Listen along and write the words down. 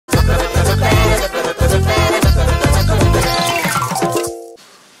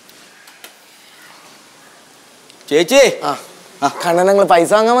ചേച്ചി കണ്ണനങ്ങൾ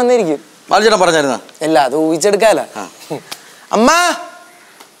പൈസ വാങ്ങാൻ വന്നിരിക്കും. ബാലുചേട്ടൻ പറഞ്ഞായിരുന്ന? അല്ല, അത് ഊഹിച്ചെടുക്കാല. അമ്മ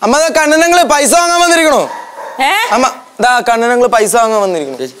അമ്മ കണ്ണനങ്ങള് പൈസ വാങ്ങാൻ വന്നിരിക്കണോ? അമ്മ ഇതാ കണ്ണനങ്ങള് പൈസ വാങ്ങാൻ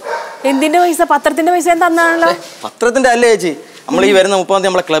വന്നിരിക്കണോ? എന്തിന്റെ പൈസ? പത്രത്തിന്റെ പൈസ തന്നാണല്ലോ. പത്രത്തിന്റെ അല്ലേ ചേച്ചി, നമ്മൾ ഈ വരുന്ന 30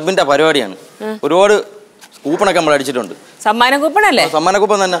 നമ്മളെ ക്ലബിന്റെ പരിപാടിയാണ്. ഒരുപാട് കൂപ്പണൊക്കെ നമ്മൾ അടിച്ചിട്ടുണ്ട്. സമ്മാന കൂപ്പണല്ലേ? സമ്മാന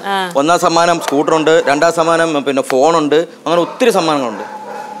കൂപ്പൺ തന്നെ. 1ാം സമ്മാനം സ്കൂട്ടറുണ്ട്, 2ാം സമ്മാനം പിന്നെ ഫോണുണ്ട്, അങ്ങനെ ഒത്തിരി സമ്മാനങ്ങളുണ്ട്.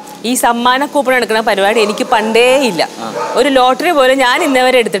 ഈ സമ്മാന കൂപ്പൺ എടുക്കുന്ന പരിപാടി എനിക്ക് പണ്ടേ ഇല്ല. ഒരു ലോട്ടറി പോലും ഞാൻ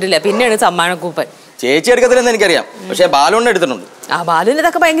ഇന്നവരെ എടുത്തിട്ടില്ല. പിന്നെയാണ് സമ്മാന കൂപ്പൺ. ചേച്ചി എടുക്കത്തില്ലെന്ന് എനിക്കറിയാം, പക്ഷെ ബാലുവിനെ എടുത്തിട്ടുണ്ട്. ബാലുവിന്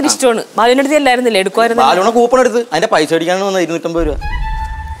ഇതൊക്കെ ഭയങ്കര ഇഷ്ടമാണ്. ബാലുവിന്റെ അടുത്ത് എല്ലായിരുന്നില്ല, എടുക്കുമായിരുന്നു. ബാലുവിനെ കൂപ്പൺ എടുത്ത് അതിന്റെ പൈസ മേടിക്കാനാണ് വന്നത്. 250 രൂപ.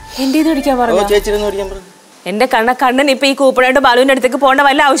 എന്റെ ഇത് മേടിക്കാൻ പറഞ്ഞു. ചേച്ചി മേടിക്കാൻ പറഞ്ഞു. എന്റെ കണ്ണൻ ഇപ്പൊ ഈ കൂപ്പണായിട്ട് ബാലുവിന്റെ അടുത്തേക്ക് പോകേണ്ട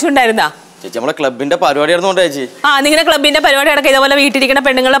വല്ല ആവശ്യം ഉണ്ടായിരുന്നാ? ചേച്ചി നമ്മളെ ക്ലബിന്റെ പരിപാടി ആയിരുന്നോണ്ട് ചേച്ചി. നിങ്ങളുടെ ക്ലബിന്റെ പരിപാടി അടക്കം ഇതേപോലെ വീട്ടിലിരിക്കുന്ന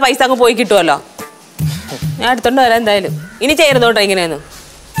പെണ്ണുങ്ങളുടെ പൈസ അങ്ങ് പോയി കിട്ടുമല്ലോ. ഞാൻ എടുത്തോണ്ട് വരാം എന്തായാലും. ഇനി ചേരുന്നോട്ടോ ഇങ്ങനെയൊന്നും.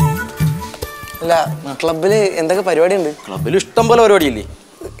 അല്ല, ക്ലബില് എന്തൊക്കെ പരിപാടി ഉണ്ട്? ക്ലബിൽ ഇഷ്ടം പോലെ പരിപാടിയില്ലേ?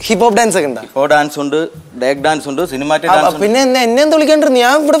 ഹിപ്പ് ഹോപ്പ് ഡാൻസ് ഒക്കെ ഉണ്ടോ? ഹിപ്പ് ഹോപ്പ് ഡാൻസ് ഉണ്ട്, ഡേക്ക് ഡാൻസ് ഉണ്ട്, സിനിമാറ്റിക് ഡാൻസ്. പിന്നെ എന്നെ വിളിക്കാണ്ടിരുന്നു,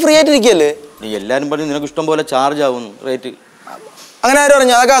 ഞാൻ ഇവിടെ ഫ്രീ ആയിട്ടിരിക്കല്ലേ. എല്ലാരും പറഞ്ഞു നിനക്ക് ഇഷ്ടം പോലെ ചാർജ് ആവുന്നു റേറ്റ്. അങ്ങനെ ആരും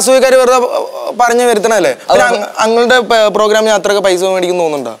പറഞ്ഞു? അതൊക്കെ അസൂയക്കാര് വെറുതെ പറഞ്ഞു വരുത്തണല്ലേ. അങ്ങളുടെ പ്രോഗ്രാമിന് അത്രയൊക്കെ പൈസ മേടിക്കുന്നു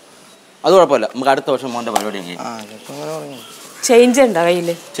തോന്നുന്നുണ്ടോ? അത് കുഴപ്പമില്ല, നമുക്ക് അടുത്ത വർഷം മോന്റെ പരിപാടി. ചേഞ്ച് ഉണ്ടോ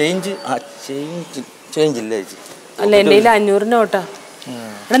കയ്യില്? ചേഞ്ച് ഇല്ല ചേച്ചി. അല്ല, എന്റെ 500 നോട്ടാ.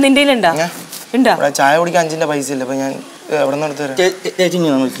 എടാ നിന്റെ ഉണ്ടാ? ചായ കുടിക്കാൻ 5 പൈസ ഇല്ല. അപ്പൊ ഞാൻ എവിടെ നിന്ന് എടുത്തു തരാം? ചേച്ചി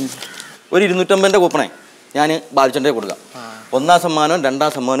ഒരു 250 കൂപ്പണേ ഞാൻ ബാലുചേട്ടൻ്റെ കൊടുക്കാം. 1ാം സമ്മാനവും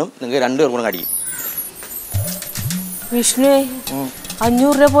 2ാം സമ്മാനവും നിങ്ങൾക്ക് 2 പേർ കൂടെ അടിക്കും. വിഷ്ണുവേ,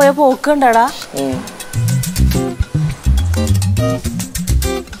 500 രൂപ പോയ പോക്കണ്ടാടാ.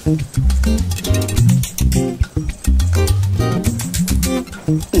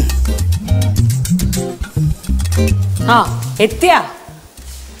 എത്തിയാ?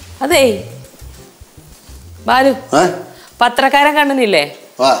 അതേ ബാലു, പത്രക്കാരൻ കണ്ണനില്ലേ?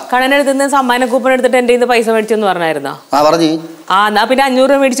 കണ്ണനെടുത്ത് നിന്ന് സമ്മാന കൂപ്പൺ എടുത്തിട്ട് എന്റെ കയ്യിൽ പൈസ മേടിച്ചെന്ന് പറഞ്ഞായിരുന്നോ? എന്നാ പിന്നെ 500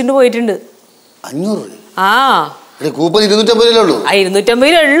 രൂപ മേടിച്ചിട്ട് പോയിട്ടുണ്ട്. 250 ഉള്ളൂ.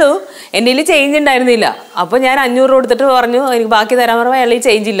 എന്റെ കയ്യിൽ ചേഞ്ച് ഉണ്ടായിരുന്നില്ല. അപ്പൊ ഞാൻ 500 കൊടുത്തിട്ട് പറഞ്ഞു എനിക്ക് ബാക്കി തരാൻ പറഞ്ഞ അയാൾ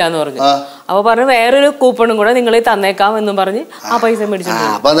ചേഞ്ച് ഇല്ല എന്ന് പറഞ്ഞു. അപ്പൊ പറഞ്ഞു വേറൊരു കൂപ്പണും കൂടെ നിങ്ങൾ തന്നേക്കാം എന്നും പറഞ്ഞ് ആ പൈസ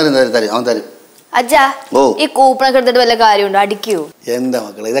മേടിച്ചിട്ടുണ്ട്. അച്ഛാ, ഈ കൂപ്പണൊക്കെ എടുത്തിട്ട് വല്ല കാര്യമുണ്ടോ? അടിക്കൂ? എന്താ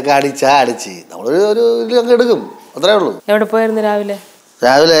മക്കളെ, ഇതൊക്കെ അടിച്ച് നമ്മളൊരു എടുക്കും, അത്രേ ഉള്ളൂ. എവിടെ പോയിരുന്നു രാവിലെ?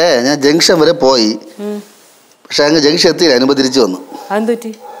 രാവിലെ ഞാൻ ജംഗ്ഷൻ വരെ പോയി. പക്ഷെ അങ്ങ് ജംഗ്ഷൻ എത്തിയില്ല, അതിനുമ്പോ തിരിച്ചു വന്നു.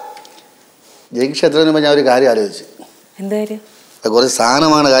 അതെന്തുപറ്റി? ജംഗ്ഷൻ എത്തുന്നതിന് മുമ്പ് ഞാൻ ഒരു കാര്യം ആലോചിച്ചു. എന്താ കാര്യം? കുറച്ച്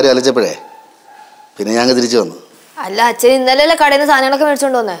സാധനമാണ് കാര്യം ആലോചിച്ചപ്പോഴേ പിന്നെ ഞാൻ തിരിച്ചു വന്നു. അല്ല, അച്ഛൻ ഇന്നലെ കടയിൽ നിന്ന് സാധനങ്ങളൊക്കെ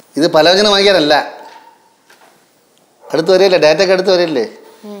മേടിച്ചോണ്ട് വന്നേ? ഇത് പലവചനം വാങ്ങിക്കാനല്ല, അടുത്ത് വരില്ലേ, ഡേറ്റ ഒക്കെ അടുത്ത് വരില്ലേ,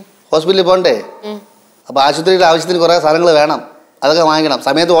 ഹോസ്പിറ്റലിൽ പോകണ്ടേ. അപ്പൊ ആശുപത്രിയുടെ ആവശ്യത്തിന് കുറെ സാധനങ്ങൾ വേണം, അതൊക്കെ വാങ്ങിക്കണം.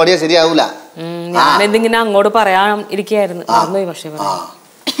 സമയത്ത് ഓടിയാൽ ശരിയാവൂല. ഞാനെന്തിങ്ങനെ അങ്ങോട്ട് പറയാൻ ഇരിക്കുകയായിരുന്നു.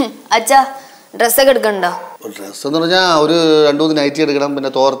 അച്ഛാ, ഡ്രസ്സൊക്കെ എടുക്കണ്ടോ? ഡ്രസ്സ് എന്ന് പറഞ്ഞാൽ ഒരു 2-3 നൈറ്റി എടുക്കണം, പിന്നെ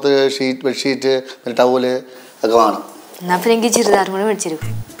തോർത്ത്, ബെഡ്ഷീറ്റ്, പിന്നെ ടവല് ഒക്കെ വേണം. എന്നാ പിന്നെ എനിക്ക് ചുരിദാറും കൂടെ മേടിച്ചിരും.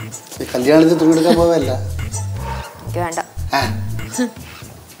 കല്യാണത്തിന് തുണി എടുക്കാൻ പോവല്ല, വേണ്ട.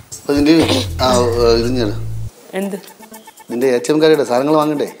 എന്ത് നിന്റെ ATM കാർഡ് സാധനങ്ങൾ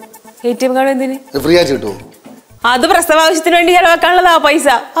വാങ്ങണ്ടേ? ATM കാർഡ് എന്തിന്? ഫ്രീ ആയിട്ട് കിട്ടുമോ? അത് പ്രസവാവശ്യത്തിന് വേണ്ടി ചെലവാക്കാനുള്ളതാ പൈസ.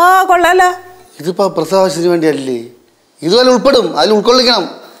 കൊള്ളാലോ. ഇതിപ്പോ പ്രസവാവശ്യത്തിന് വേണ്ടിയല്ലേ, ഇതുപോലെ ഉൾപ്പെടും, അതിൽ ഉൾക്കൊള്ളിക്കണം.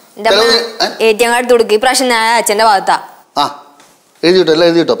 ATM കാർഡ് കൊടുക്കുക. ഈ പ്രാവശ്യം ഞാൻ അച്ഛന്റെ ഭാഗത്താ. എഴുതിട്ടോ, എല്ലാം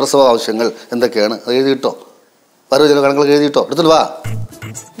എഴുതിട്ടോ. പ്രസവ ആവശ്യങ്ങൾ എന്തൊക്കെയാണ് അത് എഴുതിട്ടോ. വരവ് ചില കണക്കുകൾ എഴുതിട്ടോ. എടുത്തിട്ട് വാ,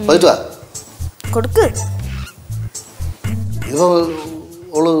 പോയിട്ട് വാ, കൊടുക്ക്. ഇതിപ്പോ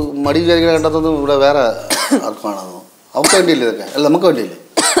ഓള് മടി വിചാരിക്കാൻ കണ്ടതൊന്നും ഇവിടെ വേറെ ആർക്കാണോ? അവർക്ക് വേണ്ടിയില്ലേ ഇതൊക്കെ? അല്ല, നമുക്ക് വേണ്ടിയില്ലേ?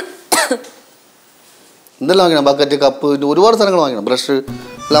 എന്തെല്ലാം വാങ്ങണം? ബക്കറ്റ്, കപ്പ്, ഒരുപാട് സാധനങ്ങൾ വാങ്ങണം, ബ്രഷ്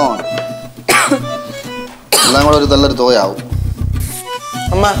എല്ലാം വാങ്ങണം. എല്ലാം കൂടെ ഒരു നല്ലൊരു തുകയാവും.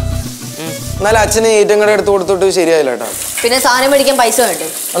 അമ്മ, എന്നാലും അച്ഛന് ATM കാർഡ് എടുത്ത് കൊടുത്തിട്ട് ശരിയായില്ല കേട്ടോ. പിന്നെ സാധനം മേടിക്കാൻ പൈസ വേണ്ടേ?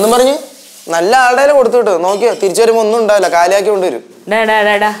 ഒന്നും പറഞ്ഞു നല്ല ആളുടെ കൊടുത്തിട്ട് നോക്കിയോ, തിരിച്ചു വരുമ്പോ ഒന്നും ഉണ്ടാവില്ല, കാലിയാക്കി കൊണ്ടുവരും.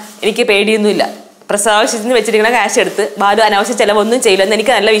 എനിക്ക് പേടിയൊന്നുമില്ല. പ്രസവാവശ്യത്തിന് വെച്ചിരിക്കുന്ന ക്യാഷ് എടുത്ത് ബാലു അനാവശ്യ ചെലവൊന്നും ചെയ്യില്ലെന്ന്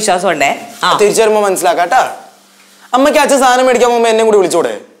എനിക്ക് നല്ല വിശ്വാസമുണ്ടേ. തിരിച്ചു വരുമ്പോ മനസ്സിലാക്കാട്ടാ. അമ്മയ്ക്ക് അച്ഛൻ സാധനം മേടിക്കാൻ പോകുമ്പോ എന്നെ കൂടി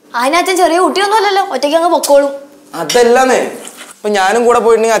വിളിച്ചൂടെ? അതിനച്ഛൻ ചെറിയ കുട്ടിയൊന്നും അല്ലല്ലോ, ഒറ്റയ്ക്ക് അങ്ങ് പൊക്കോളും. അതല്ലാന്നേ, ഇപ്പൊ ഞാനും കൂടെ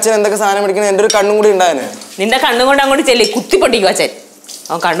പോയിട്ടുണ്ടെങ്കിൽ അച്ഛൻ എന്തൊക്കെ സാധനം മേടിക്കണം എന്റെ ഒരു കണ്ണും കൂടി ഉണ്ടായനെ. നിന്റെ കണ്ണും കൊണ്ട് അങ്ങോട്ട് ചെല്ലി കുത്തി പൊട്ടിക്കും അച്ഛൻ.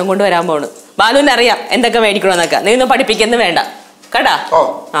 അവൻ കണ്ണും കൊണ്ട് വരാൻ പോണ്. ബാലുവിന് അറിയാം എന്തൊക്കെ മേടിക്കണമെന്നൊക്കെ. നീ ഒന്നും പഠിപ്പിക്കുന്നു വേണ്ട കേട്ടാ.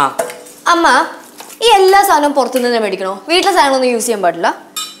 അമ്മ, ഈ എല്ലാ സാധനവും പുറത്തുനിന്ന് തന്നെ മേടിക്കണോ? വീട്ടിലെ സാധനങ്ങളൊന്നും യൂസ് ചെയ്യാൻ പാടില്ല?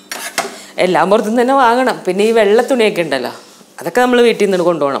 എല്ലാം പുറത്തുനിന്ന് തന്നെ വാങ്ങണം. പിന്നെ ഈ വെള്ള തുണിയൊക്കെ ഉണ്ടല്ലോ, അതൊക്കെ നമ്മൾ വീട്ടിൽ നിന്ന്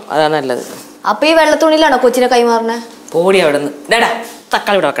കൊണ്ടുപോകണം, അതാ നല്ലത്. അപ്പൊ ഈ വെള്ള തുണിയിലാണോ കൊച്ചിനെ കൈമാറണേ? പോടി അവിടെ നിന്ന്.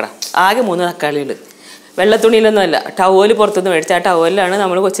 തക്കാളി ഇവിടെ വെക്കടാ. ആകെ 3 തക്കാളികൾ. വെള്ളത്തുണിയിലൊന്നും അല്ല, ടവല് പുറത്തുനിന്ന് മേടിച്ച ആ ടവലിലാണ്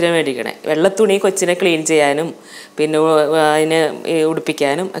നമ്മൾ കൊച്ചിനെ മേടിക്കണേ. വെള്ളത്തുണി കൊച്ചിനെ ക്ലീൻ ചെയ്യാനും പിന്നെ അതിനെ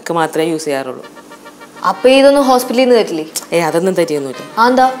ഉടുപ്പിക്കാനും ഒക്കെ മാത്രമേ യൂസ് ചെയ്യാറുള്ളൂ. അപ്പൊ ഇതൊന്നും ഹോസ്പിറ്റലിൽ നിന്ന് തരില്ലേ? അതൊന്നും തരിയൊന്നുമില്ല.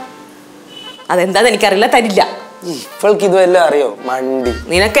 എന്താ? അതെന്താന്ന് എനിക്കറിയില്ല, തരില്ല. ഇവൾക്ക് ഇതുമെല്ലാം അറിയോ? മണ്ടി.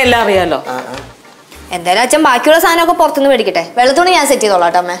 നിനക്കെല്ലാം അറിയാലോ. എന്തായാലും അച്ഛൻ ബാക്കിയുള്ള സാധനമൊക്കെ പുറത്തുനിന്ന് മേടിക്കട്ടെ. വെള്ളത്തുണി ഞാൻ സെറ്റ്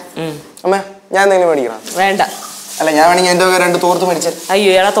ചെയ്തോളാം അമ്മേ. അമ്മ ഞാൻ എന്തെങ്കിലും മേടിക്കണം? വേണ്ട. അല്ല ഞാൻ വേണമെങ്കിൽ എന്റെ 2 തോർത്ത് മേടിച്ചാൽ. അയ്യോ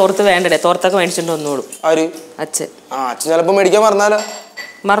ഇയാളെ തോർത്ത് വേണ്ടേ, തോർത്തൊക്കെ മേടിച്ചിട്ട് വന്നോളൂ. ആര്? അച്ഛൻ. അച്ഛൻ ചിലപ്പോ മേടിക്കാൻ മറന്നാലോ?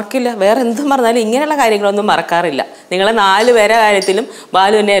 മറക്കില്ല, വേറെ എന്തും പറഞ്ഞാലും ഇങ്ങനെയുള്ള കാര്യങ്ങളൊന്നും മറക്കാറില്ല. നിങ്ങളെ 4 പേരെ കാര്യത്തിലും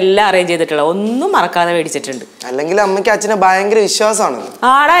ബാലു എന്നെ എല്ലാം അറേഞ്ച് ചെയ്തിട്ടുള്ള ഒന്നും മറക്കാതെ മേടിച്ചിട്ടുണ്ട്. അല്ലെങ്കിൽ അമ്മയ്ക്ക് അച്ഛനെ ഭയങ്കര വിശ്വാസമാണ്.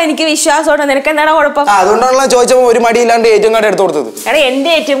 ആടാ എനിക്ക് വിശ്വാസമുണ്ട്. നിനക്ക് എന്താണ് കുഴപ്പം? അതുകൊണ്ടാണല്ലോ ചോദിച്ചപ്പോ ഒരു മടിയില്ലാണ്ട് ഏറ്റവും കാർഡ് എടുത്തു കൊടുത്തത്. എടാ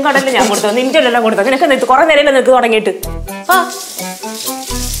എന്റെ ഏറ്റവും കാർഡല്ലേ ഞാൻ കൊടുത്തത്, നിന്റെ എല്ലാം കൊടുത്തത്. നിനക്ക് കുറെ നേരം നിനക്ക് തുടങ്ങിയിട്ട്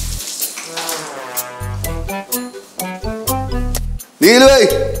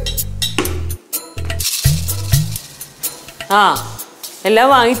എല്ലാം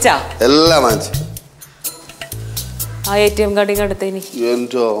വാങ്ങിച്ചാ? എല്ലാം വാങ്ങിച്ചു. ആ ATM കാർഡിങ് അടുത്തേനി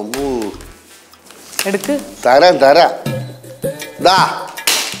എടുക്ക്. തരാം തരാം.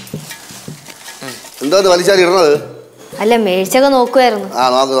 എന്താ വലിച്ചാരി ഇടണത്? അല്ല മേടിച്ചൊക്കെ നോക്കുമായിരുന്നു.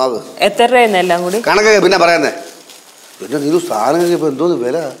 നോക്ക് നോക്ക്. എത്ര രൂപയെന്ന് എല്ലാം കൂടി? കണക്കൊക്കെ പിന്നെ പറയാന്നേ. പിന്നെ നീ സാധനം ഇപ്പൊ എന്തോന്ന്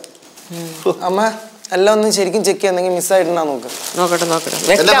വില? അമ്മ എല്ലാം ഒന്ന് ശരിക്കും ചെക്ക് ചെയ്യാന്നെങ്കിൽ മിസ്സായിട്ടുണ്ടാ നോക്ക്. നോക്കട്ടെ നോക്കട്ടെ.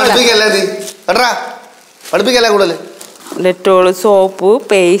 പഠിപ്പിക്കല്ലേ നീ? പഠിപ്പിക്കല്ലേ കൂടുതൽ? Dettol, soap,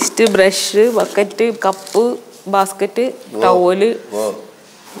 paste, brush, bucket, cup, basket, towel,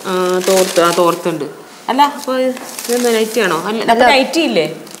 തോർത്തുണ്ട്. അല്ല അപ്പൊ ഇതെന്താ നൈറ്റി ആണോ? അല്ല നൈറ്റി ഇല്ലേ?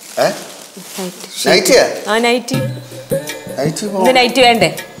 നൈറ്റി വേണ്ടേ?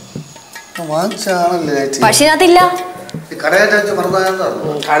 പക്ഷേ അതില്ല.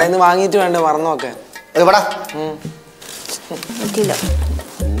 കടയിൽ നിന്ന് വാങ്ങിയിട്ട് വേണ്ടേ മറന്നോക്കെ?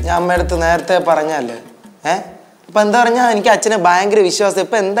 ഞാൻ അമ്മയുടെ അടുത്ത് നേരത്തെ പറഞ്ഞല്ലേ. ഇപ്പൊ എന്താ പറഞ്ഞാ എനിക്ക് അച്ഛനെ ഭയങ്കര വിശ്വാസം.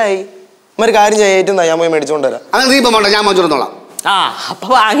 ഇപ്പൊ എന്തായി? അമ്മ ഒരു കാര്യം ചെയ്യാൻ ഞാൻ പോയി മേടിച്ചോണ്ട് വരാം. ഞാൻ വാങ്ങിച്ചോളാം. അപ്പൊ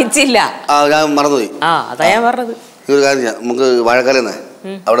വാങ്ങിച്ചില്ല, ഞാൻ മറന്നുപോയി. അതാ ഞാൻ പറഞ്ഞത്. ഒരു കാര്യം ചെയ്യാം, നമുക്ക് വാഴക്കാലെന്നേ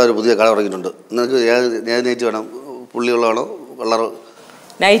അവിടെ ഒരു പുതിയ കട തുടങ്ങിയിട്ടുണ്ട്. നിനക്ക് ഏത് നൈറ്റ് വേണം? പുള്ളിയുള്ളതാണോ കളർ?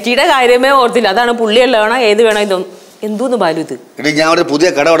 നൈറ്റിയുടെ കാര്യമേ ഓർത്തില്ല. അതാണ് പുള്ളിയുള്ളതാണോ ഏത് വേണോ? ഇതൊന്നും എന്തോന്ന് ബാലു ഇത്? എടി ഞാൻ അവിടെ പുതിയ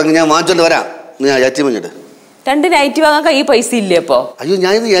കട തുടങ്ങി, ഞാൻ വാങ്ങിച്ചോണ്ട് വരാം. നീ ATM മഞ്ഞിട്ട് 2 നൈറ്റി വാങ്ങാൻ കൈ പൈസ ഇല്ലേ? അപ്പൊ അയ്യോ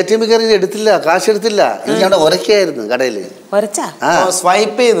ഞാൻ ഇത് ATM കയറി എടുത്തില്ല, കാശ് എടുത്തില്ല. ഞാൻ ഒരക്കായിരുന്നു കടയില്.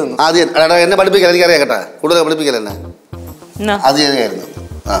 സ്വൈപ്പ് ചെയ്തു. ആദ്യം എന്നെ പഠിപ്പിക്കല, എനിക്കറിയാം കേട്ടാ. കൂടുതൽ പഠിപ്പിക്കല എന്നെ. അത് ചെയ്തായിരുന്നു.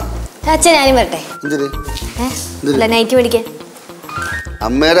 അച്ഛൻ ഞാനും വരട്ടെ. നൈറ്റ് മേടിക്കാൻ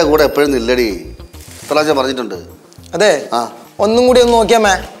അമ്മയുടെ കൂടെ എപ്പോഴും ഇല്ലടി. ഇത്ര പറഞ്ഞിട്ടുണ്ട്. അതെ ഒന്നും കൂടി ഒന്ന്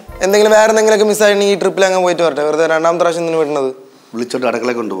നോക്കിയാമേ. എന്തെങ്കിലും വേറെ എന്തെങ്കിലുമൊക്കെ മിസ്സായിട്ട് ഈ ട്രിപ്പിൽ അങ്ങ് പോയിട്ട് വരട്ടെ. വെറുതെ 2ാമത്തെ പ്രാവശ്യം നിന്ന് വിടുന്നത്. വിളിച്ചോണ്ട്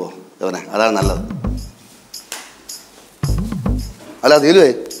അടുക്കള കൊണ്ടുപോകും അവനെ, അതാണ് നല്ലത്. അല്ല നീലുവേ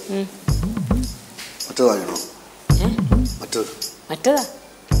മറ്റത് വാങ്ങണോ? മറ്റേതാ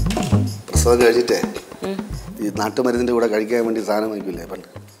പ്രസവം കഴിച്ചിട്ടേ ഈ നാട്ടുമരുന്നിന്റെ കൂടെ കഴിക്കാൻ വേണ്ടി സാധനം വാങ്ങിക്കില്ലേ പണ്ട്,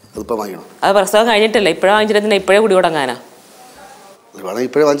 അതിപ്പോ വാങ്ങിക്കണോ? അത് പ്രസവം കഴിഞ്ഞിട്ടല്ല, ഇപ്പഴാ വാങ്ങിച്ചിട്ട് ഇപ്പഴേ കുടി തുടങ്ങാനാ? വേണം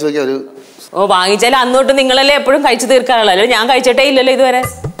ഇപ്പഴേ വാങ്ങിച്ചു വെക്കാം. ഒരു വാങ്ങിച്ചാൽ അന്നോട്ട് നിങ്ങളല്ലേ എപ്പോഴും കഴിച്ചു തീർക്കാറുള്ളൂ. അല്ലെ ഞാൻ കഴിച്ചിട്ടേ ഇല്ലല്ലോ ഇതുവരെ.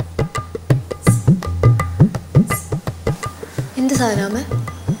 എന്ത് സാധനം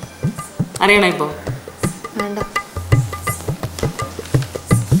അറിയണോ ഇപ്പൊ? വേണ്ട.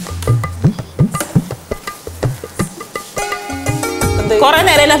 കൊറേ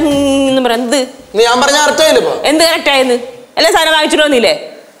നേരം എന്ത് ഞാൻ പറഞ്ഞ അർത്ഥമില്ല. എന്ത് കറക്റ്റ് ആയെന്ന്? എല്ലാ സാധനം വാങ്ങിച്ചിട്ട് വന്നില്ലേ?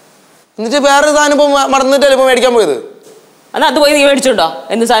 എന്നിട്ട് വേറെ സാധനം ഇപ്പൊ മറന്നിട്ടല്ലേ ഇപ്പൊ മേടിക്കാൻ പോയത്? എന്നാ അത് പോയി നീ മേടിച്ചോണ്ടോ?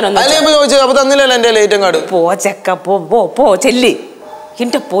 എന്ത് സാധനം ചോദിച്ചു? അപ്പൊ തന്നില്ലല്ലോ എന്റെ ATM കാർഡ്. പോ ചെക്ക പോ ചെല്ലി.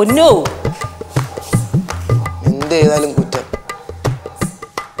 എന്റെ പൊന്നോ, എന്ത് ചെയ്താലും കുറ്റം.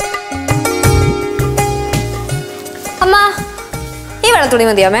 അമ്മ ഈ വെള്ളത്തുണി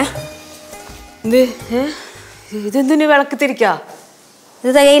മതിയാമേ? ഇതെന്തിനു വിളക്ക് തിരിക്കാ?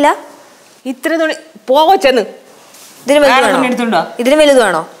 ഇത് തികയില്ല. ഇത്ര തുണി പോവോ ചെന്ന്. ഇതിന് വലുത്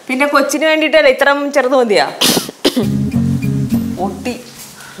വേണോ? പിന്നെ കൊച്ചിന് വേണ്ടിട്ടല്ലേ ഇത്ര ചെറുത് മതിയാ? ഒട്ടി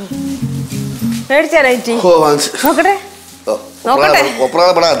മേടിച്ചാ നൈറ്റി? നോക്കട്ടെ നോക്കട്ടെ.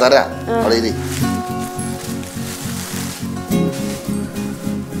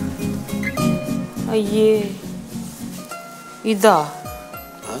 അയ്യേ ഇതാ.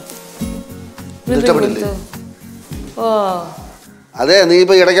 അതെ നീ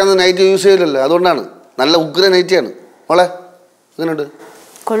ഇപ്പൊ ഇടയ്ക്കൊന്നും നൈറ്റ് യൂസ് ചെയ്യില്ലല്ലോ, അതുകൊണ്ടാണ്. നല്ല ഉഗ്ര നൈറ്റിയാണ് മോളെ. എങ്ങനെയുണ്ട്?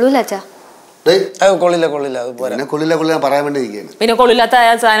 കൊള്ളൂല അച്ഛാ. കൊള്ളില്ല കൊള്ളില്ല കൊള്ളില്ല കൊള്ളില്ല പറയാൻ വേണ്ടി ഇരിക്കുകയാണ്. പിന്നെ കൊള്ളില്ലാത്ത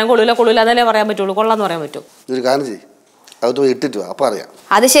സാധനം കൊള്ളില്ലാന്നല്ലേ പറയാൻ പറ്റുള്ളൂ, കൊള്ളാന്ന് പറയാൻ പറ്റും. ഒരു കാര്യം ചെയ്യ്, അത് പോയി ഇട്ടിട്ട് അപ്പൊ അറിയാം.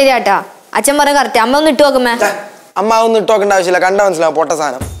 അത് ശരിയാട്ടാ, അച്ഛൻ പറയാൻ കറക്റ്റ്. അമ്മ ഒന്ന് ഇട്ട് നോക്കുമേ. അമ്മ ഒന്നും ഇട്ട് നോക്കേണ്ട ആവശ്യമില്ല, കണ്ടാ മനസ്സിലാവും പൊട്ട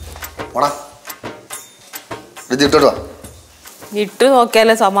സാധനം. ഓടാ ഇത് ഇട്ടോട്ട് വാ. ഇട്ട്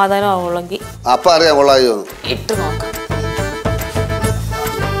നോക്കിയാലേ സമാധാനം ആവുള്ളെങ്കിൽ. അപ്പൊ അറിയാം കൊള്ളായോ. ഇട്ട് നോക്കാം.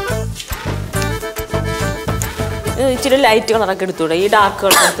 ഇച്ചിരി ലൈറ്റ് കളറൊക്കെ എടുത്തൂടെ? ഈ ഡാർക്ക്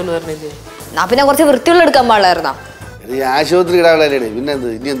കളർ എടുത്തോണ്ട് പറഞ്ഞത്. എന്നാ പിന്നെ കുറച്ച് വൃത്തിയുള്ള എടുക്കാൻ പാടില്ലായിരുന്നോ? ആശുപത്രി ഇടാവുള്ളേ. പിന്നെ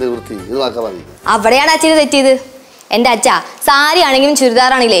ഇനി എന്ത് വൃത്തി? ഇത് നോക്കാൻ മതി. അവിടെയാണ് അച്ഛന് തെറ്റിയത്. എന്റെ അച്ഛ, സാരി ആണെങ്കിലും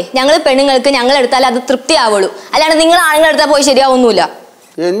ചുരിദാറാണെങ്കിലേ ഞങ്ങൾ പെണ്ണുങ്ങൾക്ക് ഞങ്ങൾ എടുത്താൽ അത് തൃപ്തി ആവുള്ളൂ. അല്ലാണ്ട് നിങ്ങൾ ആണുങ്ങൾ എടുത്താൽ പോയി ശരിയാവുന്നില്ല.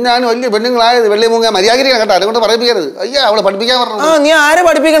 എന്നാണ് വലിയ പെണ്ണുങ്ങളായത്? വെള്ളി മുങ്ങ മര്യാദ കേട്ടോ, അതുകൊണ്ട് പറയിപ്പിക്കരുത്. അയ്യാ അവളെ പഠിപ്പിക്കാൻ പറഞ്ഞു. നീ ആരെ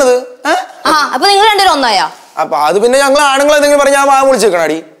പഠിപ്പിക്കണത്? അപ്പൊ നിങ്ങൾ രണ്ടുപേരും ഒന്നായാ? അപ്പൊ അത് പിന്നെ ഞങ്ങൾ ആണുങ്ങൾ എന്തെങ്കിലും പറഞ്ഞാൽ ആ വിളിച്ചു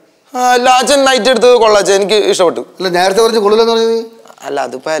വെക്കണാടി. അല്ല അച്ഛൻ നൈറ്റ് എടുത്ത് കൊള്ളാച്ച, എനിക്ക് ഇഷ്ടപ്പെട്ടു. അല്ല നേരത്തെ പറഞ്ഞ് കൊള്ളില്ലെന്ന് പറഞ്ഞത്? അല്ല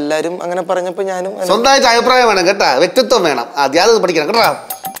അതിപ്പോ എല്ലാരും അങ്ങനെ പറഞ്ഞപ്പോ ഞാനും സ്വന്തമായിട്ട് അഭിപ്രായം വേണം കേട്ടാ, വ്യക്തിത്വം വേണം. ആദ്യം അത് പഠിക്കണം കേട്ടാ.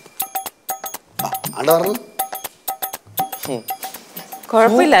 പറഞ്ഞു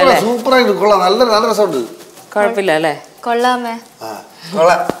കുഴപ്പമില്ല അല്ലേ? സൂപ്പറായിട്ട് കൊള്ളാം. നല്ല രസമുണ്ട്. കുഴപ്പമില്ല അല്ലേ? കൊള്ളാമേ.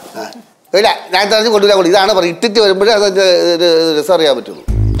 ഇല്ല ഞാൻ തെരഞ്ഞു കൊണ്ടുവരാൻ കൂടി. ഇതാണ് പറയും, ഇട്ടിട്ട് വരുമ്പോഴേ അതിന്റെ രസം അറിയാൻ പറ്റുള്ളൂ.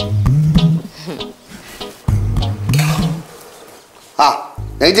 ആ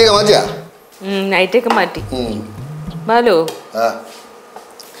നൈറ്റൊക്കെ മാറ്റിയാ? നൈറ്റൊക്കെ മാറ്റി. ബാലു,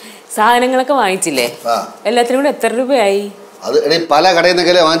 സാധനങ്ങളൊക്കെ വാങ്ങിച്ചില്ലേ? എല്ലാത്തിനും കൂടെ എത്ര രൂപയായി? അത് പല കടയിൽ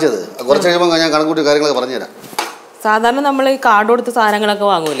നിന്നൊക്കെ വാങ്ങിച്ചത്. കുറച്ച് കഴിയുമ്പോൾ ഞാൻ കണക്കൂട്ടി കാര്യങ്ങളൊക്കെ പറഞ്ഞുതരാം. സാധാരണ നമ്മൾ ഈ കാർഡ് കൊടുത്ത് സാധനങ്ങളൊക്കെ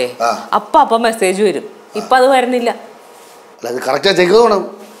വാങ്ങൂലേ, അപ്പൊ മെസ്സേജ് വരും. ഇപ്പൊ അത് വരുന്നില്ല. അല്ല അത് കറക്റ്റാ ചെക്ക് വേണം.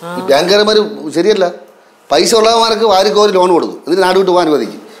 ഈ ബാങ്കുകാരന്മാർ ശരിയല്ല. പൈസ ഉള്ളവന്മാർക്ക് വാരിക്കോരി ലോൺ കൊടുക്കും, എന്നിട്ട് നാട് വിട്ട് പോകാൻ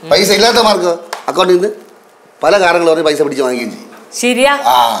അനുവദിക്കും. പൈസ ഇല്ലാത്തമാർക്ക് അക്കൗണ്ടിൽ നിന്ന് പല കാരണങ്ങൾ പറഞ്ഞ് പൈസ പിടിച്ച് വാങ്ങിക്കുകയും ചെയ്യും. ശരിയാ.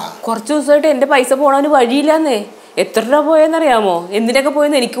 കുറച്ച് ദിവസമായിട്ട് എന്റെ പൈസ പോണവന് വഴിയില്ലാന്നേ. എത്ര രൂപ പോയെന്നറിയാമോ? എന്തിനൊക്കെ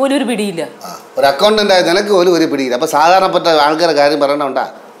പോയെന്ന് എനിക്ക് പോലും ഒരു പിടിയില്ല. ഒരു അക്കൗണ്ടന്റ് ആയ നിനക്ക് പോലും ഒരു പിടിയില്ല. അപ്പൊ സാധാരണപ്പെട്ട ആൾക്കാരുടെ കാര്യം പറയണോണ്ടാ.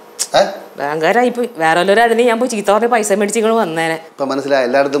 ബാങ്കുകാരായിപ്പോയി. വേറെ വല്ലവരായിരുന്നു ഞാൻ പോയി ചീത്ത പറഞ്ഞ പൈസ മേടിച്ചിങ്ങൾ വന്നേനെ. ഇപ്പൊ മനസ്സിലായി.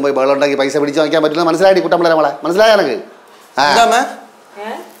 എല്ലായിടത്തും പോയി ബഹളം ഉണ്ടാക്കി പൈസ പിടിച്ച് വാങ്ങിക്കാൻ പറ്റില്ല. മനസ്സിലായി കുട്ടമ്പളെ നമ്മളെ? മനസ്സിലായ എനക്ക്?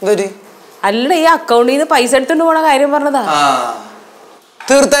 അല്ല, ഈ അക്കൗണ്ടിൽ നിന്ന് പൈസ എടുത്തോണ്ട് പോണ കാര്യം പറഞ്ഞതാ.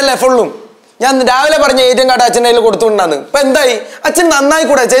 തീർത്തല്ലേ ഫുള്ളും? ഞാൻ രാവിലെ പറഞ്ഞ ഏറ്റവും കാട്ട് അച്ഛൻ്റെ കയ്യിൽ കൊടുത്തുകൊണ്ടാന്ന്. ഇപ്പൊ എന്തായി? അച്ഛൻ നന്നായി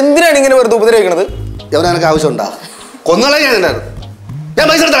കൂടെ. എന്തിനാണ് ഇങ്ങനെ വെറുതെ ഉപദ്രവിക്കണത്? എവനെനക്ക് ആവശ്യമുണ്ടാ? കൊന്നുകളെ ഞാൻ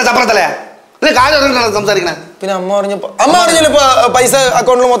പൈസ എടുത്തേ ചപ്പറത്തല്ലേ കാര്യം സംസാരിക്കണേ. പിന്നെ അമ്മ പറഞ്ഞല്ലോ ഇപ്പൊ പൈസ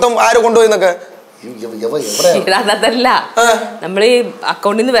അക്കൗണ്ടിൽ മൊത്തം ആര് കൊണ്ടുപോയിന്നൊക്കെ. അതല്ല, നമ്മള് ഈ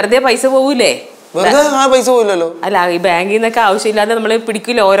അക്കൗണ്ടിൽ നിന്ന് വെറുതെ പൈസ പോവൂലേ? വെറുതെ ആ പൈസ പോവില്ലല്ലോ. അല്ല, ഈ ബാങ്കിൽ നിന്നൊക്കെ ആവശ്യമില്ലാതെ നമ്മള്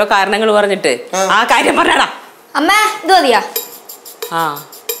പിടിക്കില്ല ഓരോ കാരണങ്ങൾ പറഞ്ഞിട്ട്. ആ കാര്യം പറഞ്ഞാടാ. അമ്മ ഇത് മതിയാ?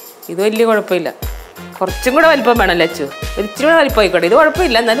 ഇത് വലിയ കുഴപ്പമില്ല. കുറച്ചും കൂടെ വലിപ്പം വേണമല്ലോ അച്ചു. ഇച്ചിരി കൂടെ വലിപ്പമായിക്കോട്ടെ. ഇത്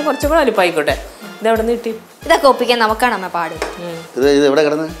കുഴപ്പമില്ല, എന്നാലും കുറച്ചും കൂടെ വലിപ്പമായിക്കോട്ടെ. ഇത് എവിടെ നിന്ന് കിട്ടി? ഇതൊക്കെ ഒപ്പിക്കാൻ നമുക്കാണ് അമ്മ പാട്. എവിടെ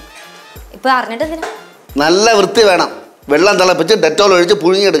കിടന്ന് ഇപ്പൊ അറിഞ്ഞിട്ട് എന്തിനാ? നല്ല വൃത്തി വേണം. വെള്ളം തിളപ്പിച്ച് ഡെറ്റോൾ ഒഴിച്ച്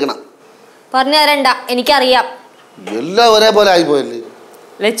പുഴുങ്ങിയെടുക്കണം. പറഞ്ഞു തരണ്ട, എനിക്കറിയാം. എല്ലാം ഒരേപോലെ ആയിപ്പോയല്ലേ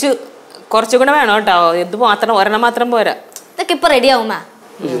ലച്ചു? കുറച്ചും കൂടെ വേണം കേട്ടോ. ഇത് മാത്രം ഒരെണ്ണം മാത്രം പോരാ. ഇതൊക്കെ ഇപ്പൊ റെഡി ആവുമ്മ.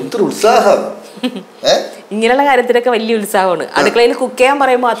 എന്തൊരു ഉത്സാഹം! ഇങ്ങനെയുള്ള കാര്യത്തിലൊക്കെ വലിയ ഉത്സാഹമാണ്. അടുക്കളയിൽ കുക്ക് ചെയ്യാൻ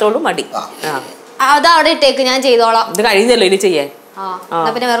പറയുമ്പോൾ മാത്രമേ മടി. അത് അവിടെ ഇട്ടേക്ക്, ഞാൻ ചെയ്തോളാം. ഇത് കഴിഞ്ഞല്ലോ ഇനി ചെയ്യാൻ.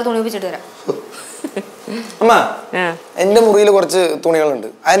 പിന്നെ വേറെ തുണി വെച്ചിട്ട് വരാം. അമ്മ, എന്റെ മുറിയിൽ കുറച്ച് തുണികളുണ്ട്.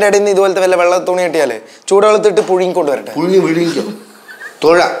 അതിന്റെ ഇടയിൽ നിന്ന് ഇതുപോലത്തെ വല്ല വെള്ള തുണി കിട്ടിയാലേ ചൂടുവെള്ളത്തിട്ട് പുഴുങ്ങി കൊണ്ടുവരട്ടെ. വിഴുങ്ങിക്കോ,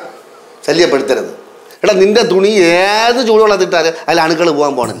 തൊഴ ശല്യപ്പെടുത്തരുത്. എടാ നിന്റെ തുണി ഏത് ചൂടുവെള്ളത്തിട്ടാലും അതിൽ അണുക്കൾ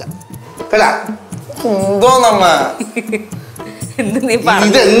പോകാൻ പോണില്ല കേട്ടാ. എന്തോന്നമ്മ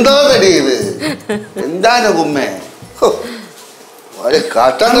ഇതെന്തോ തടി ഇത്? എന്താണ് കുമ്മേ?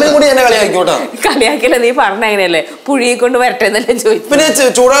 കൂടി എന്നെ കളിയാക്കിക്കോട്ടോ. കളിയാക്കില്ല, നീ പറഞ്ഞ അങ്ങനെയല്ലേ പുഴുങ്ങി കൊണ്ട് വരട്ടെ എന്നല്ലേ ചോദിച്ചു. പിന്നെ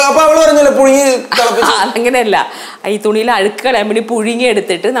അപ്പൊ അവള് പറഞ്ഞല്ലേ പുഴുങ്ങി. അങ്ങനെയല്ല, ഈ തുണിയിൽ അഴുക്ക് കളയാൻ വേണ്ടി പുഴുങ്ങി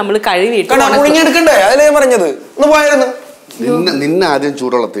എടുത്തിട്ട് നമ്മൾ കഴുകിയിട്ട് പുഴുങ്ങി എടുക്കണ്ടേ? അതിലേ പറഞ്ഞത് ഒന്ന് പോയായിരുന്നു. നിന്നെ ആദ്യം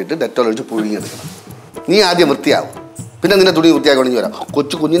ചൂടുവെള്ളത്തിട്ട് ഡെറ്റോൾ ഒഴിച്ച് പുഴുങ്ങി എടുക്കണം. നീ ആദ്യം വൃത്തിയാവും, പിന്നെ നിന്നെ തുണി വൃത്തിയാക്കി വരാം.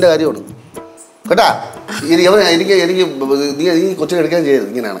 കുഞ്ഞിന്റെ കാര്യമാണ് കേട്ടാ. എനിക്ക് നീ കൊച്ചിനെ എടുക്കാൻ ചെയ്യരുത്.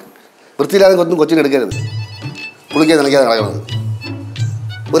 ഇങ്ങനെയാണ് വൃത്തിയില്ലാതെ ഒന്നും കൊച്ചിനെ എടുക്കരുത്. കുളിക്കാൻ നിലയ്ക്കാതെ നടക്കണത്.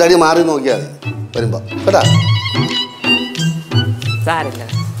 ഒരടി മാറി നോക്കിയാൽ മതി വരുമ്പോ കേട്ടാ. സാരില്ല,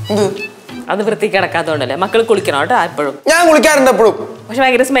 അത് വൃത്തി കിടക്കാത്തോണ്ടല്ലേ. മക്കൾ കുളിക്കണം കേട്ടോ എപ്പോഴും. ഞാൻ കുളിക്കാറുണ്ട് എപ്പോഴും. പക്ഷെ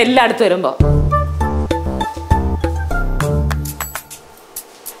ഭയങ്കര സ്മെല്ല് അടുത്ത് വരുമ്പോ.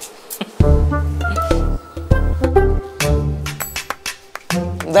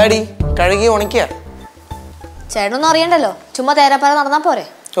 എന്താടി കഴുകി ഉണക്കിയ? ചേട്ടനൊന്നും അറിയണ്ടല്ലോ, ചുമ്മാ തേരാപ്പാര നടന്നാ പോരെ.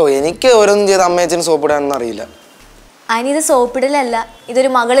 എനിക്ക് ഓരോന്നും ചെയ്ത് അമ്മയച്ഛന് സോപ്പിടാനൊന്നും അറിയില്ല. അതിനിത് സോപ്പിടലല്ല, ഇതൊരു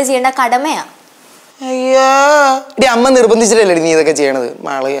മകള് ചെയ്യേണ്ട കടമയാ. അയ്യോ, അമ്മ നിർബന്ധിച്ചിട്ടല്ലേ നീ ഇതൊക്കെ ചെയ്യണത്?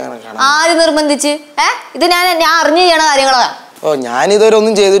 ആര് നിർബന്ധിച്ച്? ഇത് ഞാൻ അറിഞ്ഞു ചെയ്യണ കാര്യങ്ങളാ. ഞാനിതുവരെ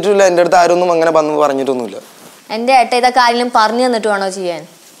ഒന്നും ചെയ്തിട്ടില്ല. എന്റെ അടുത്ത് ആരൊന്നും അങ്ങനെ പറഞ്ഞിട്ടൊന്നുമില്ല. എന്റെ ഏട്ട ഇതൊക്കെ ആരെങ്കിലും പറഞ്ഞു തന്നിട്ട് വേണോ ചെയ്യാൻ?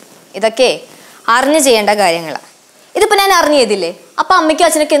 ഇതൊക്കെ അറിഞ്ഞു ചെയ്യേണ്ട കാര്യങ്ങളാ. ഇതിപ്പോ ഞാൻ അറിഞ്ഞു ചെയ്തില്ലേ, അപ്പൊ അമ്മയ്ക്കും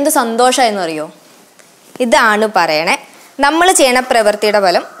അച്ഛനൊക്കെ എന്ത് സന്തോഷമായെന്ന് അറിയോ? ഇതാണ് പറയണേ, നമ്മൾ ചെയ്യണ പ്രവൃത്തിയുടെ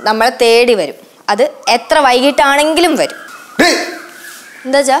ഫലം നമ്മളെ തേടി വരും. അത് എത്ര വൈകിട്ടാണെങ്കിലും വരും.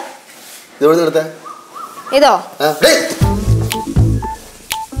 എന്താ എടുത്തേ ഇതോ?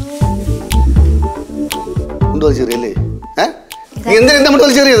 മുണ്ട് വലിച്ചെറിയല്ലേ? നീ എന്തിനാ മുണ്ട്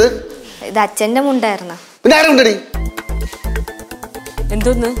വലിച്ചെറിയത്? ഇത് അച്ഛന്റെ മുണ്ടായിരുന്ന. പിന്നെ ആരും ഉണ്ടടി?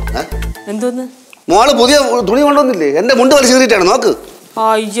 എന്തോന്ന് മോള് പുതിയ തുണി കൊണ്ടുവന്നില്ലേ? എന്റെ മുണ്ട് വലിച്ചെറിയിട്ടാണ്. നോക്ക്.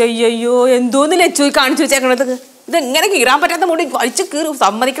 അയ്യോ എന്തോന്ന് ലച്ചു കാണിച്ചു വെച്ചേക്കണത്? ഇത് എങ്ങനെ കീറാൻ പറ്റാത്ത മുടി വലിച്ചു കീറി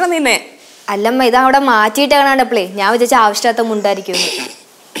സമ്മതിക്കണം നിന്നെ. അല്ലമ്മ ഇത് അവിടെ മാറ്റിയിട്ടേ ഞാൻ വിചാരിച്ച ആവശ്യമില്ലാത്ത മുണ്ടായിരിക്കും.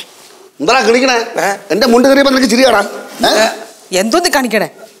 എന്താ കളിക്കണേ? എന്റെ മുണ്ട് കയറിയപ്പോ നിനക്ക് ചിരിയാടാ? എന്തോന്ന് കാണിക്കണേ?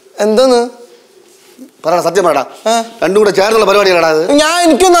 എന്തോന്ന് പറയടാ, സത്യം പറയടാ. രണ്ടും കൂടെ ചേർന്നുള്ള പരിപാടിയാടാ അത്.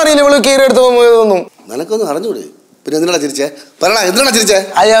 എനിക്കൊന്നും അറിയില്ല ഇവള് കീറി എടുത്ത് പോകുന്നതൊന്നും. നിനക്കൊന്നും അറിഞ്ഞൂടെ? പിന്നെ എന്തിനാ ചിരിച്ചേ? പറയടാ, എന്തിനാ ചിരിച്ചേ?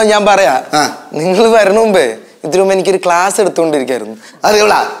 അയ്യോ ഞാൻ പറയാ, നിങ്ങൾ വരണ മുമ്പേ ഇതിനു മുമ്പ് എനിക്കൊരു ക്ലാസ് എടുത്തുകൊണ്ടിരിക്കായിരുന്നു.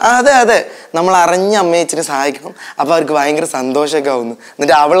 അതെ നമ്മൾ അറിഞ്ഞ അമ്മയച്ചിനെ സഹായിക്കണം. അപ്പൊ അവർക്ക് ഭയങ്കര സന്തോഷമൊക്കെ ആവുന്നു.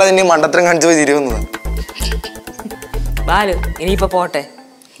 എന്നിട്ട് അവളെ തന്നെ മണ്ടത്തരം കാണിച്ചു പോയി തിരിവന്നതാണ്. ബാലു ഇനിയിപ്പോ പോട്ടെ.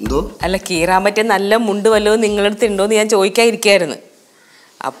 അല്ല കീറാൻ പറ്റിയ നല്ല മുണ്ട് വല്ലതും നിങ്ങളടുത്ത് ഉണ്ടോന്ന് ഞാൻ ചോദിക്കാതിരിക്കായിരുന്നു.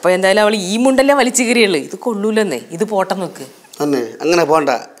 അപ്പൊ എന്തായാലും അവൾ ഈ മുണ്ടല്ലേ വലിച്ചു കീറിയുള്ളു. ഇത് കൊള്ളൂലെന്നേ. ഇത് പോട്ടെ നോക്ക്. അങ്ങനെ പോണ്ട.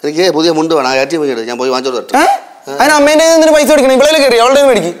 എനിക്ക് പുതിയ മുണ്ട് വേണം. ഞാൻ പോയി വാങ്ങിച്ചോട്ടെ. അതിന് അമ്മേന്റെ പൈസ കൊടുക്കണം. ഇവിടെ കയറി അവളുടെ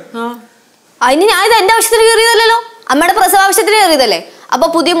മേടിക്കും. അതിന് ഞാൻ ഇത് എന്റെ ആവശ്യത്തിന് കയറിയതല്ലോ. അമ്മയുടെ പ്രസവ ആവശ്യത്തിന് കയറിയതല്ലേ. അപ്പൊ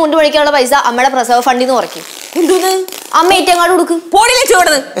പുതിയ മുണ്ട് മേടിക്കാനുള്ള പൈസ അമ്മയുടെ പ്രസവ ഫണ്ടിൽ നിന്ന് കുറയ്ക്കും. എന്തോന്ന് അമ്മ ഏറ്റവും കാർഡ് കൊടുക്കും.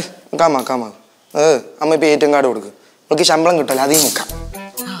 അമ്മ ഇപ്പൊ ഏറ്റവും കാർഡ് കൊടുക്കും. അവൾക്ക് ശമ്പളം കിട്ടല്ലോ. അതീ മുക്കാം.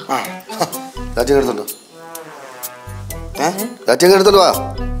 എടുത്തോണ്ടോ? എടുത്തോണ്ട് വാ.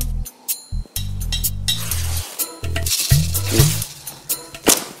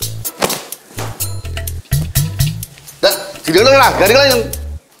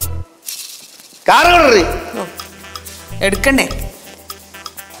 എടുക്കണ്ടേ?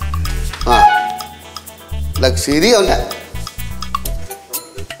 ശരിയാവില്ല.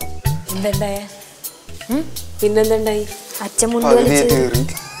 എന്തുണ്ടായ? പിന്നെന്തുണ്ടായി? അച്ഛൻ മുണ്ട് വലിച്ച്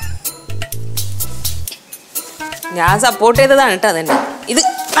ഞാൻ സപ്പോർട്ട് ചെയ്തതാണ് കേട്ടോ. അതന്നെ ഇത്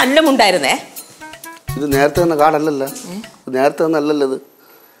നല്ല മുണ്ടായിരുന്നേ. ഇത് നേരത്തെ തന്ന കാർഡല്ലല്ലോ. നേരത്തെ തന്നല്ലല്ലോ ഇത്.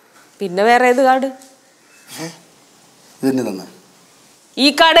 പിന്നെ വേറെ ഏത് കാർഡ്? ഇതന്നെ തന്നെ. ഈ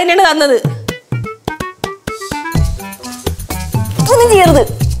കാർഡ് തന്നെയാണ് തന്നത്. ചെയ്യരുത്.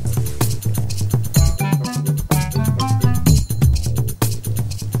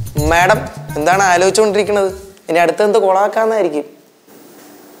 മാഡം എന്താണ് ആലോചിച്ചുകൊണ്ടിരിക്കുന്നത്? ഇനി അടുത്ത് എന്ത് കൊളാക്കാന്നായിരിക്കും.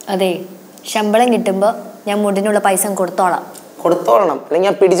 അതെ, ശമ്പളം കിട്ടുമ്പോ ഞാൻ മുടിനുള്ള പൈസ കൊടുത്തോളാം. അല്ലെങ്കിൽ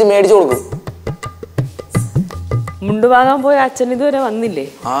ഞാൻ പിടിച്ച് മേടിച്ചു കൊടുക്കും. മുണ്ട് വാങ്ങാൻ പോയ അച്ഛൻ ഇതുവരെ വന്നില്ലേ?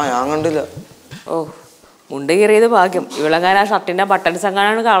 ഞാൻ കണ്ടില്ല. ഓ, മുണ്ട് കീറിയത് ഭാഗ്യം. ഇവളെങ്ങാൻ ആ ഷർട്ടിന്റെ ബട്ടൺസ്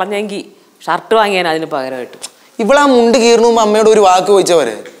എങ്ങാനാണ് കളഞ്ഞെങ്കിൽ ഷർട്ട് വാങ്ങിയാൻ അതിന് പകരമായിട്ട്. ഇവളാ മുണ്ട് കീറുന്ന മുമ്പ് അമ്മയോട് ഒരു വാക്ക്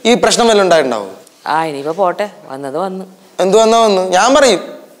ചോദിച്ചവരെ ഈ പ്രശ്നം വല്ലതും ഉണ്ടായിട്ടുണ്ടാവും. ഇനിയിപ്പോ പോട്ടെ. വന്നത് വന്നു. എന്ത് വന്നു ഞാൻ പറയും.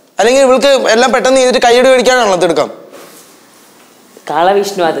 അല്ലെങ്കിൽ ഇവൾക്ക് എല്ലാം പെട്ടെന്ന് ചെയ്തിട്ട് കൈയ്യടി മേടിക്കാനാണല്ലോ എടുക്കാം. കള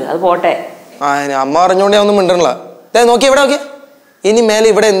വിഷ്ണു അത് പോട്ടെ. അമ്മ അറിഞ്ഞോണ്ട് ഞാൻ ഒന്നും മിണ്ടണില്ല. നോക്കി ഇവിടെ നോക്കിയേ. ഇനി മേലെ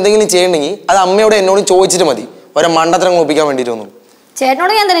ഇവിടെ എന്തെങ്കിലും ചെയ്യണമെങ്കിൽ അത് അമ്മയോട് എന്നോട് ചോദിച്ചിട്ട് മതി. ഒരേ മണ്ടത്തരം ഒപ്പിക്കാൻ വേണ്ടിട്ട് ഒന്നും.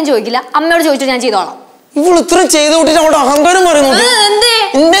 ചേട്ടനോട് ഞാൻ തന്നെ ചോദിക്കില്ല, അമ്മയോട് ചോദിച്ചിട്ട് ഞാൻ ചെയ്തോളാം. ഇവൾ ഇത്രയും ചെയ്ത് വിട്ടിട്ട് അവളുടെ അഹങ്കാരം പറയുന്നു.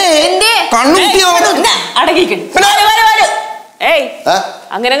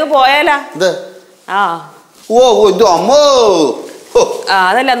 അങ്ങനെ പോയാലാ?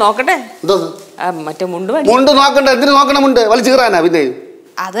 അതല്ല നോക്കട്ടെ. മറ്റേ മുണ്ട് നോക്കണ്ട. എന്തിനു നോക്കണ? മുണ്ട് വലിച്ചു കീറാനാ? പിന്നെ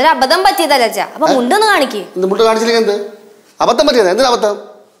അതൊരു അബദ്ധം പറ്റിയതല്ല. അപ്പൊ മുണ്ടൊന്ന് കാണിക്കേ. മുണ്ട് കാണിച്ചില്ലെങ്കിൽ എന്ത് അബദ്ധം പറ്റിയത്? എന്തിനാ അബദ്ധം?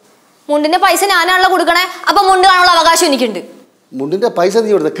 മുണ്ടിന്റെ പൈസ ഞാനാണല്ലോ കൊടുക്കണേ. അപ്പൊ മുണ്ട് കാണാനുള്ള അവകാശം എനിക്കുണ്ട്. മുണ്ടിന്റെ പൈസ നീ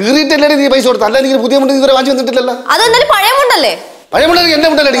കൊടുത്ത? കീറിയിട്ടല്ലേ നീ പൈസ കൊടുത്ത? അല്ല, നീ പുതിയ മുണ്ട് ഇതുവരെ വാങ്ങിച്ചു വന്നിട്ടില്ലല്ലോ. അതെന്തായാലും പഴയ മുണ്ടല്ലേ? പഴയ മുണ്ടല്ലേ? എന്റെ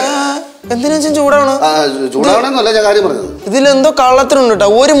മുണ്ടല്ലേ? എന്തിനാ ചൂടാണ്? ചൂടാവണമെന്നല്ല ഞാൻ കാര്യം പറഞ്ഞത്. ഇതിലെന്തോ കള്ളത്തിനുണ്ട് കേട്ടോ.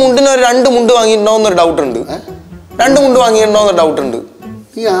 ഒരു മുണ്ടിന് 2 മുണ്ട് വാങ്ങിയിട്ടുണ്ടോന്നൊരു ഡൗട്ട് ഉണ്ട്. 2 മുണ്ട് വാങ്ങിയിട്ടുണ്ടോന്നൊരു ഡൗട്ട് ഉണ്ട്.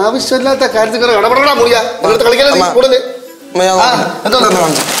 ഈ ആവശ്യമില്ലാത്ത കാര്യത്തിൽ ഇടപെടാ മുറിയാ. കളിക്കാൻ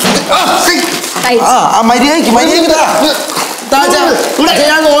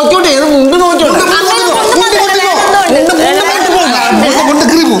ഞാൻ നോക്കിയോട്ടെ. മുണ്ട് നോക്കിയോട്ടെ.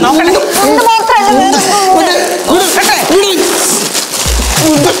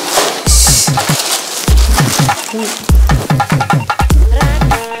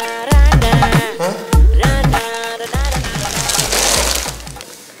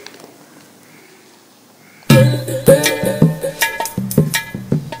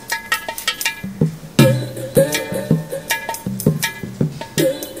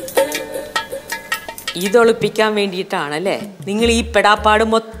 ഇതൊളിപ്പിക്കാൻ വേണ്ടിയിട്ടാണല്ലേ നിങ്ങൾ ഈ പെടാപ്പാട്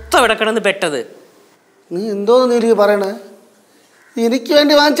മൊത്തം ഇവിടെ കിടന്ന് പെട്ടത്? നീ എന്തോന്ന് നീ പറയണേ? എനിക്ക്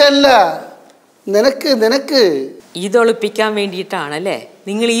വേണ്ടി വാങ്ങിച്ചല്ല, നിനക്ക്. ഇതൊളിപ്പിക്കാൻ വേണ്ടിയിട്ടാണല്ലേ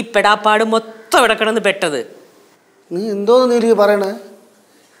നിങ്ങൾ ഈ പെടാപ്പാട് മൊത്തം ഇവിടെ കിടന്ന് പെട്ടത്? നീ എന്തോന്ന് നീ പറയണേ?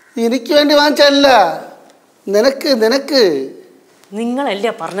 എനിക്ക് വേണ്ടി വാങ്ങിച്ചല്ല, നിനക്ക്.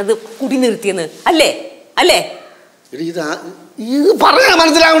 നിങ്ങളല്ലേ പറഞ്ഞത് കുടി നിർത്തിയെന്ന്? അല്ലേ അല്ലേ? ഇത് പറയാൻ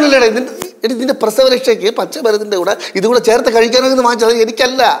മനസ്സിലാവണില്ലേ? ഇതിന്റെ പ്രസവരക്ഷയ്ക്ക് പച്ചമരുന്നിന്റെ കൂടെ ഇതുകൂടെ ചേർത്ത് കഴിക്കാനൊക്കെ വാങ്ങിച്ചത്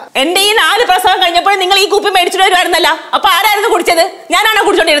എനിക്കല്ല. എന്റെ ഈ 4 പ്രസവം കഴിഞ്ഞപ്പോൾ നിങ്ങൾ ഈ കുപ്പി മേടിച്ചിട്ട് വരുമായിരുന്നല്ല. അപ്പൊ ആരായിരുന്നു കുടിച്ചത്? ഞാനാണോ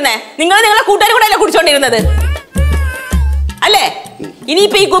കുടിച്ചോണ്ടിരുന്നത്? നിങ്ങളെ കൂട്ടുകാരും കൂടെ അല്ലേ കുടിച്ചോണ്ടിരുന്നത്? അല്ലേ?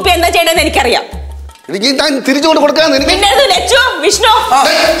 ഇനിയിപ്പോ ഈ കുപ്പി എന്താ ചെയ്യണമെന്ന് എനിക്കറിയാം. തിരിച്ചുകൊണ്ട് കൊടുക്കാന്ന് വിഷ്ണു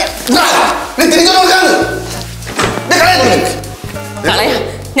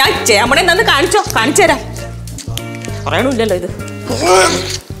ഞാൻ ചേമ്പണെ നിന്ന് കാണിച്ചു തരാം. പറയണില്ലല്ലോ ഇത്.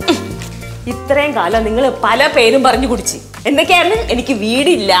 ഇത്രയും കാലം നിങ്ങൾ പല പേരും പറഞ്ഞു കുടിച്ച്. എന്തൊക്കെയായിരുന്നു? എനിക്ക്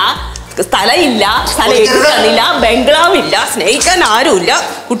വീടില്ല, സ്ഥലമില്ല, സ്ഥലം എടുക്കാനില്ല, ബംഗ്ലാവില്ല, സ്നേഹിക്കാൻ ആരുമില്ല,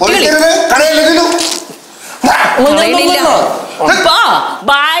 കുട്ടികളില്ല.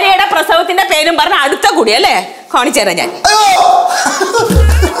 ഭാര്യയുടെ പ്രസവത്തിന്റെ പേരും പറഞ്ഞ അടുത്ത കൂടി അല്ലേ? കാണിച്ചു തരാം ഞാൻ.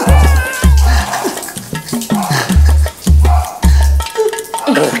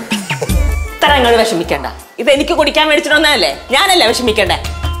 ഇത്ര നിങ്ങൾ വിഷമിക്കണ്ട. ഇത് എനിക്ക് കുടിക്കാൻ മേടിച്ചിട്ടൊന്നല്ലേ? ഞാനല്ലേ വിഷമിക്കണ്ടേ?